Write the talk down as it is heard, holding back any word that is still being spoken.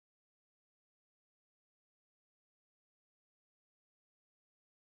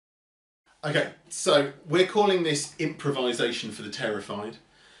Okay, so we're calling this improvisation for the terrified.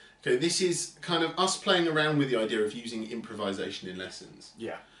 Okay, this is kind of us playing around with the idea of using improvisation in lessons.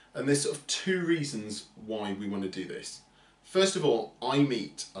 Yeah. And there's sort of two reasons why we want to do this. First of all, I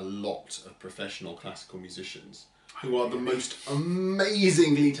meet a lot of professional classical musicians who are the most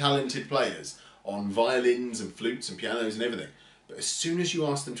amazingly talented players on violins and flutes and pianos and everything. But as soon as you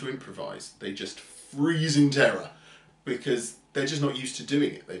ask them to improvise, they just freeze in terror because they're just not used to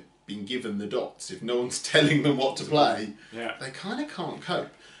doing it. They've been given the dots. If no one's telling them what to play, they kind of can't cope.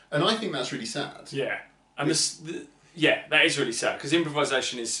 And I think that's really sad. Yeah. And that is really sad because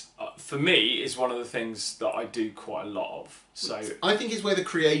improvisation is, for me, is one of the things that I do quite a lot of. So I think it's where the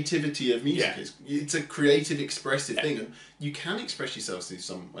creativity of music is. It's a creative, expressive thing, and you can express yourself through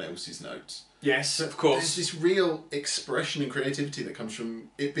someone else's notes. Yes, of course. There's this real expression and creativity that comes from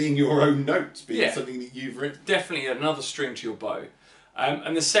it being your own notes, being something that you've written. Definitely another string to your bow.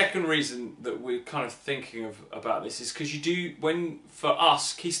 And the second reason that we're kind of thinking about this is because you do, for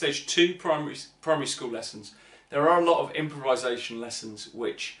us, Key Stage 2 primary school lessons, there are a lot of improvisation lessons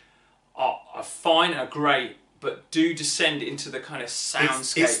which are fine, are great, but do descend into the kind of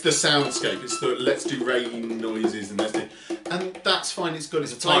soundscape. It's the soundscape. It's the let's do rain noises and and that's fine. It's got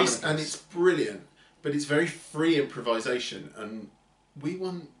its place and it's brilliant, but it's very free improvisation, and we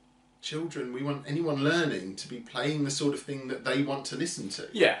want children, we want anyone learning to be playing the sort of thing that they want to listen to.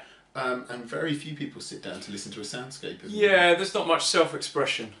 Yeah. And very few people sit down to listen to a soundscape. Yeah, there's not much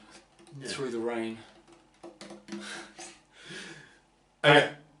self-expression through the rain.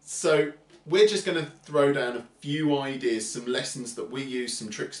 Okay, so we're just going to throw down a few ideas, some lessons that we use, some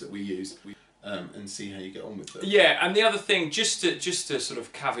tricks that we use, and see how you get on with them. Yeah, and the other thing, just to sort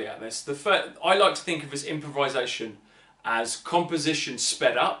of caveat this, I like to think of as improvisation as composition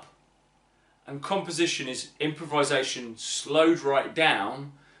sped up, and composition is improvisation slowed right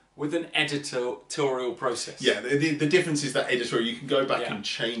down with an editorial process. Yeah, the difference is that editorial, you can go back and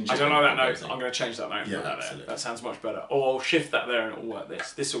change it. I don't know that note, I'm going to change that note. Yeah, that absolutely. That sounds much better. Or I'll shift that there and it'll work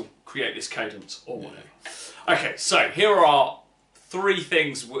this. This will create this cadence or whatever. Okay, so here are 3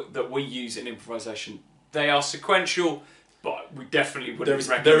 things that we use in improvisation. They are sequential, but we definitely wouldn't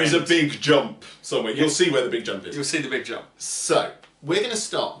recommend. There is a big jump somewhere. You'll see where the big jump is. You'll see the big jump. So, we're going to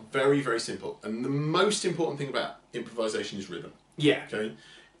start very, very simple. And the most important thing about improvisation is rhythm. Yeah. Okay?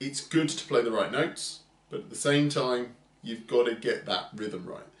 It's good to play the right notes, but at the same time, you've got to get that rhythm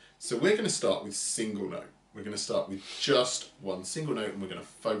right. So we're going to start with single note. We're going to start with just one single note, and we're going to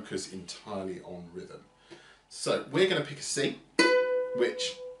focus entirely on rhythm. So we're going to pick a C,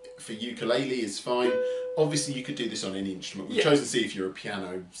 which for ukulele is fine. Obviously, you could do this on any instrument. We've chosen C if you're a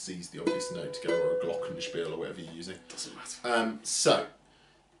piano, C's the obvious note to go, or a glockenspiel, or whatever you're using. Doesn't matter. So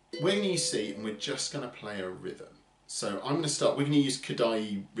we're going to use C, and we're just going to play a rhythm. So I'm going to start, we're going to use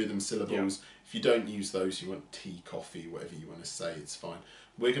Kodai rhythm syllables. If you don't use those, you want tea, coffee, whatever you want to say, it's fine.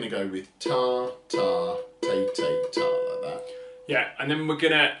 We're going to go with ta, ta, te, te, ta, like that. Yeah, and then we're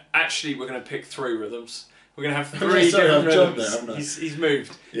going to pick 3 rhythms. We're going to have 3 different rhythms. He's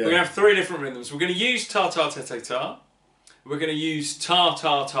moved. Yeah. We're going to have 3 different rhythms. We're going to use ta, ta, te, te, ta. We're going to use ta,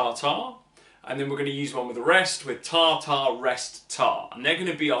 ta, ta, ta. And then we're going to use one with a rest with ta, ta, rest, ta. And they're going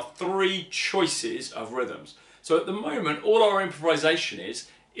to be our 3 choices of rhythms. So at the moment, all our improvisation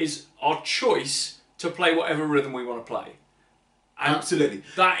is our choice to play whatever rhythm we want to play. And absolutely.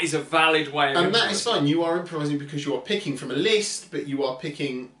 That is a valid way of improvising. And that is fine. You are improvising because you are picking from a list, but you are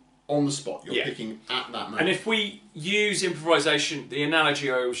picking on the spot. You're picking at that moment. And if we use improvisation, the analogy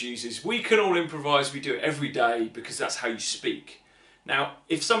I always use is we can all improvise, we do it every day because that's how you speak. Now,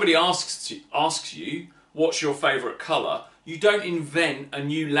 if somebody asks you, what's your favourite colour, you don't invent a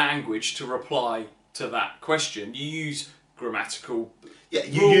new language to reply to that question. You use grammatical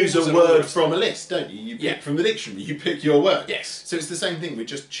you use a word from a list, don't you? You pick from the dictionary, you pick your word. Yes. So it's the same thing, we're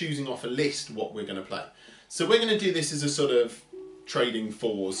just choosing off a list what we're going to play. So we're going to do this as a sort of trading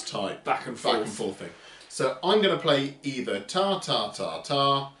fours type back and forth thing. So I'm going to play either ta ta ta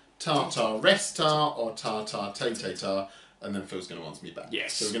ta, ta ta rest ta, or ta ta te te ta, and then Phil's going to answer me back.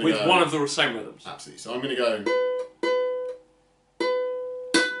 Yes, so we're going with to go, one of the same rhythms. Absolutely. So I'm going to go.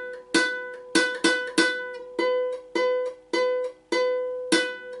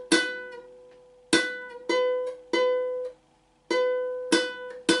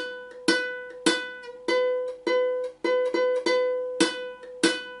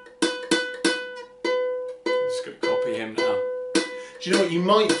 Do you know what? You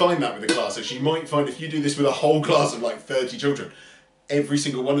might find that with a class. Actually, you might find if you do this with a whole class of like 30 children, every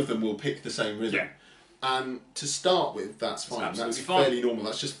single one of them will pick the same rhythm. Yeah. And to start with, that's fine. That's fairly normal.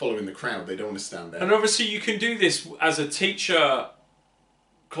 That's just following the crowd. They don't want to stand there. And obviously you can do this as a teacher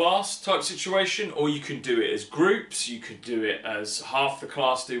class type situation, or you can do it as groups. You could do it as half the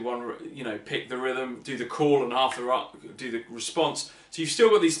class do one, you know, pick the rhythm, do the call, and half do the response. So you've still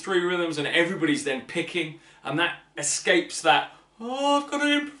got these 3 rhythms, and everybody's then picking, and that escapes that, oh, I've got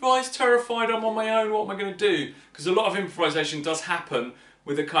to improvise, terrified, I'm on my own, what am I going to do? Because a lot of improvisation does happen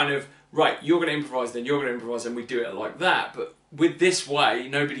with a kind of, right, you're going to improvise, then you're going to improvise, and we do it like that. But with this way,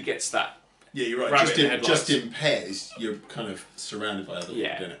 nobody gets that. Yeah, you're right. Just in pairs, you're kind of surrounded by other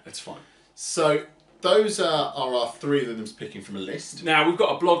people doing it. That's fine. So those are our 3 rhythms picking from a list. Now, we've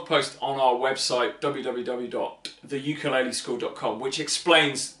got a blog post on our website, www.theukuleleschool.com, which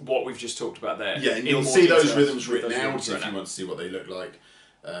explains what we've just talked about there. Yeah, and you'll see those rhythms written out if you want to see what they look like,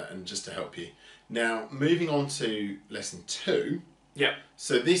 and just to help you. Now, moving on to lesson 2. Yeah.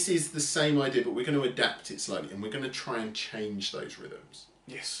 So this is the same idea, but we're going to adapt it slightly, and we're going to try and change those rhythms.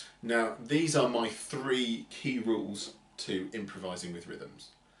 Yes. Now, these are my 3 key rules to improvising with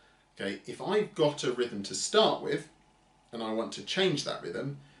rhythms. Okay, if I've got a rhythm to start with, and I want to change that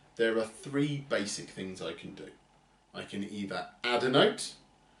rhythm, there are 3 basic things I can do. I can either add a note,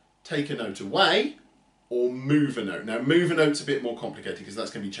 take a note away, or move a note. Now, move a note's a bit more complicated because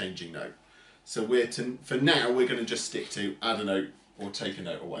that's going to be changing note. So for now, we're going to just stick to add a note or take a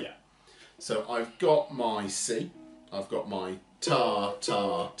note away. Yeah. So I've got my C, I've got my ta,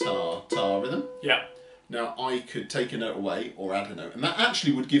 ta, ta, ta rhythm. Yeah. Now I could take a note away or add a note, and that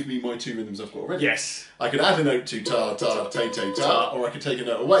actually would give me my 2 rhythms I've got already. Yes. I could add a note to ta, ta, ta, ta, ta, or I could take a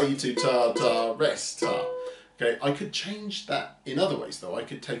note away to ta, ta, rest, ta. Okay, I could change that in other ways though. I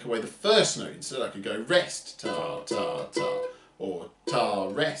could take away the first note instead. I could go rest, ta, ta, ta, or ta,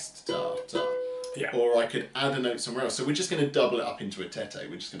 rest, ta, ta. Yeah. Or I could add a note somewhere else. So we're just going to double it up into a tete.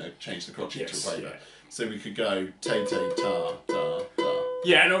 We're just going to change the crotchet to a quaver. Yeah. So we could go te, te, ta, ta, ta.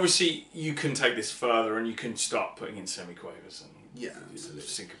 Yeah, and obviously you can take this further and you can start putting in semiquavers and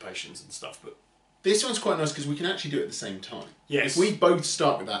syncopations and stuff. But this one's quite nice because we can actually do it at the same time. Yes. If we both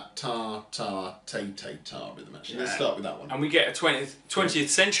start with that ta, ta, te, te, ta rhythm, actually. Let's start with that one. And we get a 20th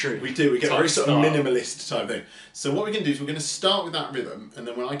century. We do. We get a very sort of start. minimalist type thing. So what we're going to do is we're going to start with that rhythm, and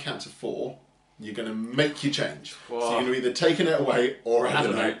then when I count to 4, you're going to make your change. Wow. So you're going to either take a note away or add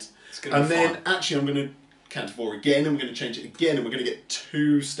a note. And then actually I'm going to count to 4 again, and we're going to change it again, and we're going to get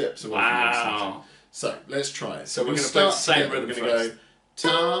 2 steps away from this. So let's try it. So we're going to play the same rhythm. We're going to go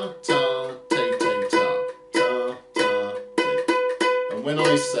ta, ta, te, te, ta, ta, ta, te. And when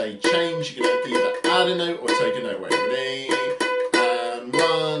I say change, you're going to either add a note or take a note away. Ready? And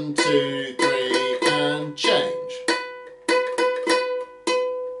 1, 2, 3, and change.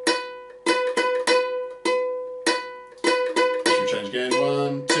 Should we change again?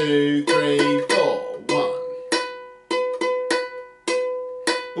 1, 2, 3, 4. 1.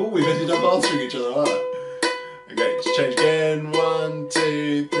 Oh, we've ended up answering each other, alright. Okay, let's change again. 1,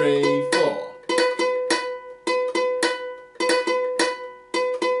 2, 3, 4.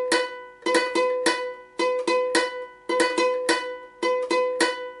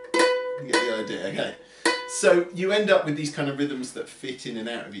 You get the idea, okay. So you end up with these kind of rhythms that fit in and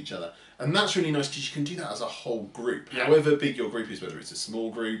out of each other. And that's really nice because you can do that as a whole group. Yeah. However big your group is, whether it's a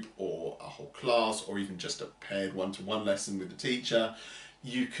small group or a whole class or even just a paired one-to-one lesson with the teacher,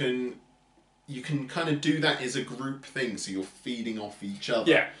 you can kind of do that as a group thing, so you're feeding off each other.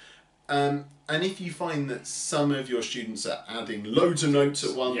 Yeah. And if you find that some of your students are adding loads of notes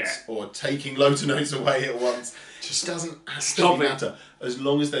at once or taking loads of notes away at once, just doesn't actually matter. As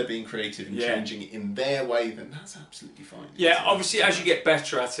long as they're being creative and changing it in their way, then that's absolutely fine. Yeah, obviously as you get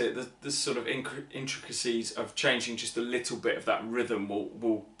better at it, the sort of intricacies of changing just a little bit of that rhythm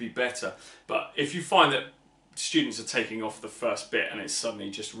will be better. But if you find that students are taking off the first bit and it's suddenly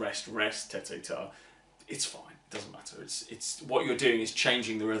just rest, te-te-ta, it's fine. It doesn't matter. It's what you're doing is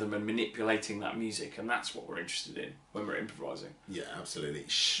changing the rhythm and manipulating that music, and that's what we're interested in when we're improvising. Yeah, absolutely.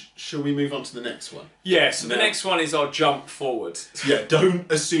 Shall we move on to the next one? Yeah, so the next one is our jump forward. Yeah, don't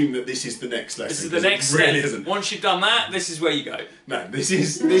assume that this is the next lesson. This is the next step. Really isn't. Once you've done that, this is where you go. No, this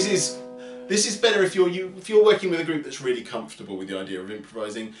is better if you're working with a group that's really comfortable with the idea of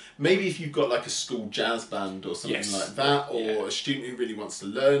improvising. Maybe if you've got like a school jazz band or something like that, or a student who really wants to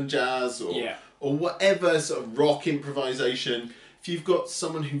learn jazz, or whatever sort of rock improvisation. If you've got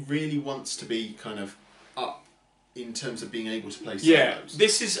someone who really wants to be kind of up in terms of being able to play solos. Yeah,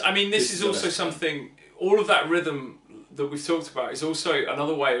 this is also something. All of that rhythm that we've talked about is also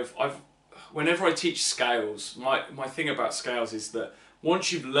another way of whenever I teach scales, my thing about scales is that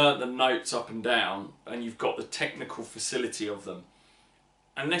once you've learnt the notes up and down and you've got the technical facility of them,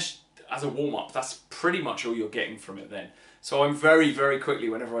 unless as a warm-up, that's pretty much all you're getting from it then. So I'm very, very quickly,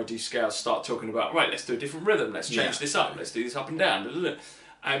 whenever I do scales, start talking about, right, let's do a different rhythm, let's change this up, let's do this up and down.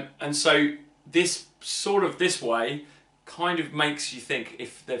 And so this way kind of makes you think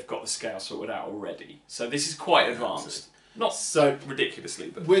if they've got the scale sorted out already. So this is quite advanced. Not so ridiculously,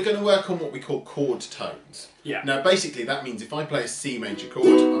 but... We're going to work on what we call chord tones. Yeah. Now, basically, that means if I play a C major chord,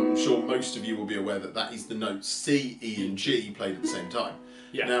 I'm sure most of you will be aware that that is the notes C, E and G played at the same time.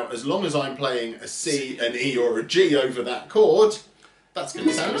 Yeah. Now, as long as I'm playing a C, an E or a G over that chord, that's going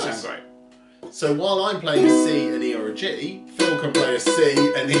to sound nice. Great. So while I'm playing a C, an E or a G, Phil can play a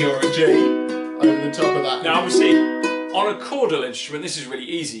C, an E or a G over the top of that. Now, obviously, on a chordal instrument, this is really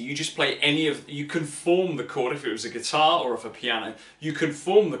easy. You just play you can form the chord if it was a guitar or if a piano. You can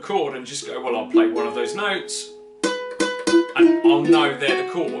form the chord and just go, well, I'll play one of those notes and I'll know they're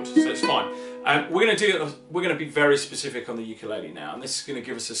the chord, so it's fine. We're going to be very specific on the ukulele now, and this is going to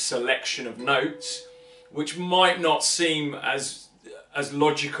give us a selection of notes which might not seem as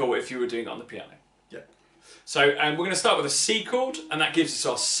logical if you were doing it on the piano. Yeah. So we're going to start with a C chord, and that gives us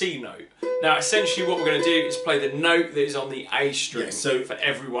our C note. Now, essentially, what we're going to do is play the note that is on the A string for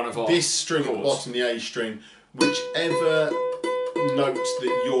every one of our this string chords. at the bottom, the A string, whichever note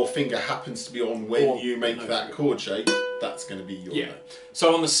that your finger happens to be on when you make that chord shape, that's going to be your note.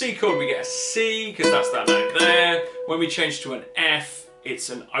 So on the C chord, we get a C, because that's that note there. When we change to an F, it's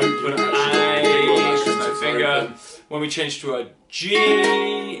an open A, no finger. When we change to a G,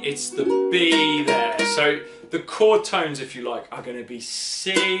 it's the B there. So the chord tones, if you like, are going to be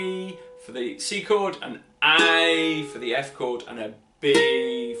C for the C chord, an A for the F chord, and a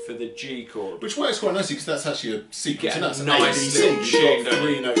B for the G chord. Which works quite nicely because that's actually a sequence, and that's a nice little ABC. tune, You've got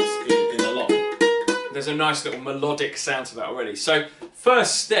 3 notes in a line. There's a nice little melodic sound to that already. So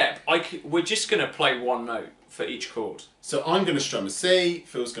first step, we're just going to play one note for each chord. So I'm going to strum a C,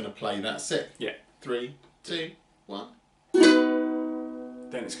 Phil's going to play that C. Yeah. 3, 2, 1.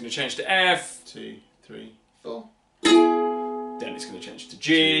 Then it's going to change to F. 2, 3, 4. Then it's going to change to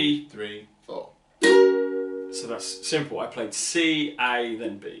G. 2, 3, 4. So that's simple. I played C, A,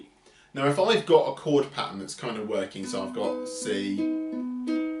 then B. Now if I've got a chord pattern that's kind of working, so I've got C,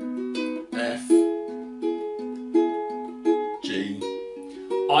 F, G.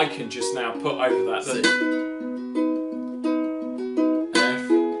 I can just now put over that C, F.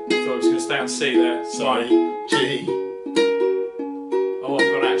 So I was going to stay on C there. Sorry, G. Oh,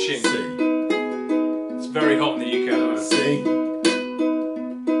 I've got that tune. C. It's very hot in the UK at the moment. C.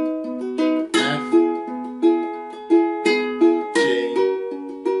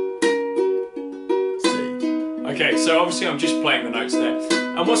 Okay, so obviously I'm just playing the notes there.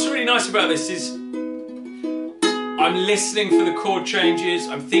 And what's really nice about this is I'm listening for the chord changes,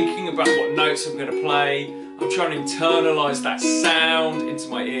 I'm thinking about what notes I'm going to play, I'm trying to internalise that sound into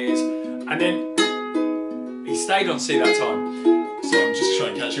my ears, and then he stayed on C that time. So I'm just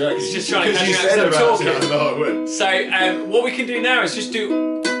trying to catch you out. He's just trying to catch you out because I'm talking. I know I would. So what we can do now is just do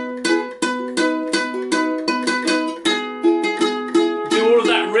all of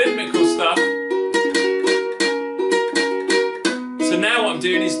that rhythmical stuff. So now what I'm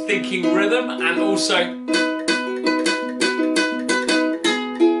doing is thinking rhythm and also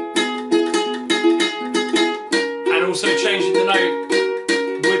changing the note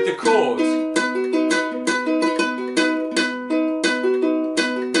with the chords.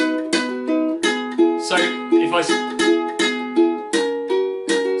 So if I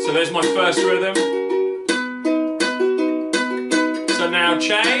there's my first rhythm. So now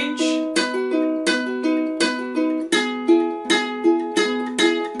change.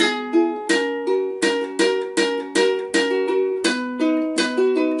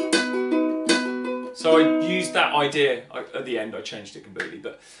 So I used that idea, at the end I changed it completely,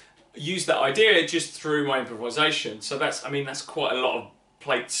 but used that idea just through my improvisation. So that's quite a lot of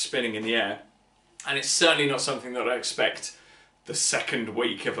plates spinning in the air. And it's certainly not something that I expect the second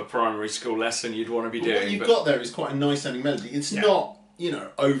week of a primary school lesson you'd want to be doing. What you've got there is quite a nice sounding melody. It's not,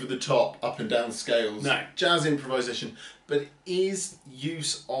 over the top, up and down scales, jazz improvisation, but it is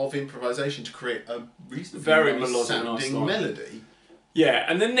use of improvisation to create a reasonably very nice melodic sounding melody. Yeah,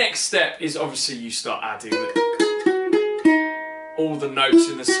 and the next step is obviously you start adding all the notes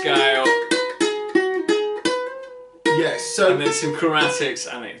in the scale. Yes, so and then some chromatics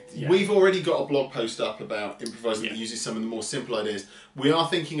and we've already got a blog post up about improvising that uses some of the more simple ideas. We are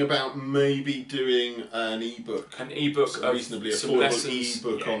thinking about maybe doing an ebook, a reasonably affordable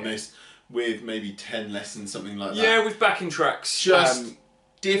ebook on this with maybe 10 lessons, something like that. Yeah, with backing tracks.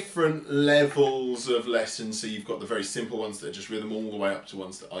 different levels of lessons. So you've got the very simple ones that are just rhythm, all the way up to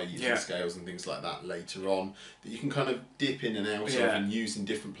ones that are using scales and things like that later on, that you can kind of dip in and out of and use in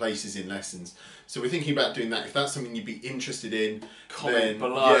different places in lessons. So we're thinking about doing that. If that's something you'd be interested in, comment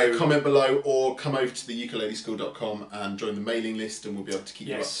below, or come over to the ukuleleschool.com and join the mailing list, and we'll be able to keep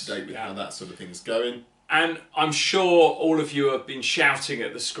you up to date with how that sort of thing's going. And I'm sure all of you have been shouting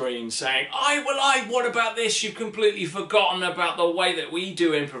at the screen saying, what about this? You've completely forgotten about the way that we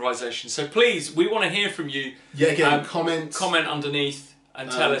do improvisation. So please, we want to hear from you. Yeah, again, comment underneath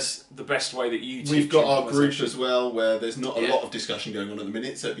and tell us the best way that you teach. We've got our group as well, where there's not a lot of discussion going on at the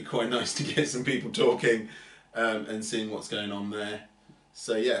minute, so it'd be quite nice to get some people talking and seeing what's going on there.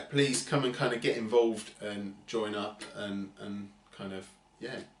 So yeah, please come and kind of get involved and join up and kind of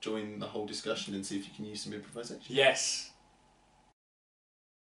join the whole discussion and see if you can use some improvisation. Yes.